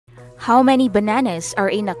How many bananas are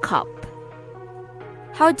in a cup?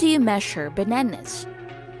 How do you measure bananas?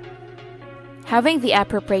 Having the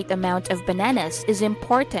appropriate amount of bananas is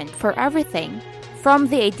important for everything from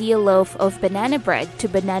the ideal loaf of banana bread to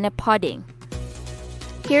banana pudding.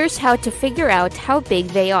 Here's how to figure out how big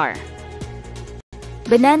they are.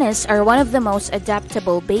 Bananas are one of the most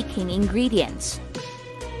adaptable baking ingredients,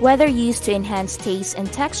 whether used to enhance taste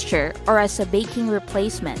and texture or as a baking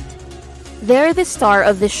replacement. They're the star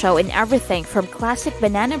of the show in everything from classic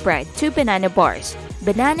banana bread to banana bars,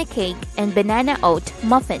 banana cake, and banana oat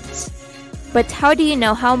muffins. But how do you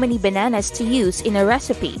know how many bananas to use in a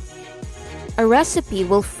recipe? A recipe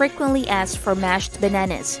will frequently ask for mashed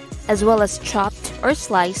bananas, as well as chopped or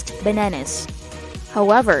sliced bananas.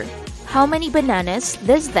 However, how many bananas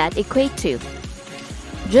does that equate to?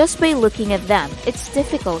 Just by looking at them, it's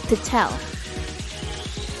difficult to tell.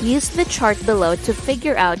 Use the chart below to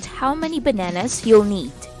figure out how many bananas you'll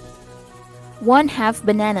need. 1/2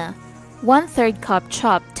 banana, 1/3 cup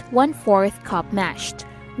chopped, 1/4 cup mashed.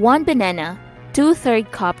 1 banana, 2/3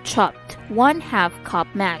 cup chopped, 1/2 cup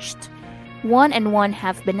mashed. 1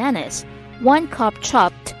 1/2 bananas, 1 cup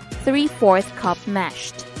chopped, 3/4 cup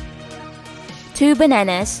mashed. 2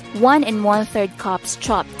 bananas, 1 1/3 cups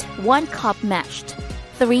chopped, 1 cup mashed.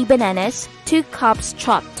 3 bananas, 2 cups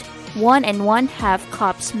chopped, 1 1/2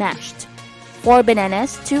 cups mashed. 4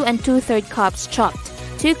 bananas, 2 2/3 cups chopped,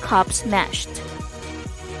 2 cups mashed.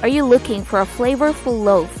 Are you looking for a flavorful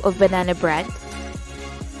loaf of banana bread?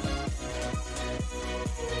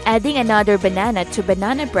 Adding another banana to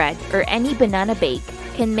banana bread or any banana bake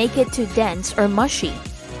can make it too dense or mushy.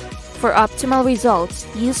 For optimal results,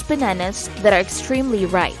 use bananas that are extremely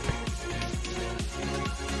ripe.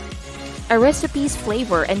 A recipe's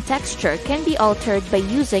flavor and texture can be altered by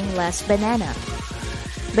using less banana.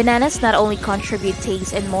 Bananas not only contribute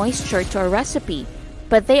taste and moisture to a recipe,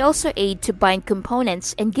 but they also aid to bind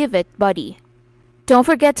components and give it body. Don't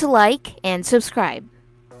forget to like and subscribe.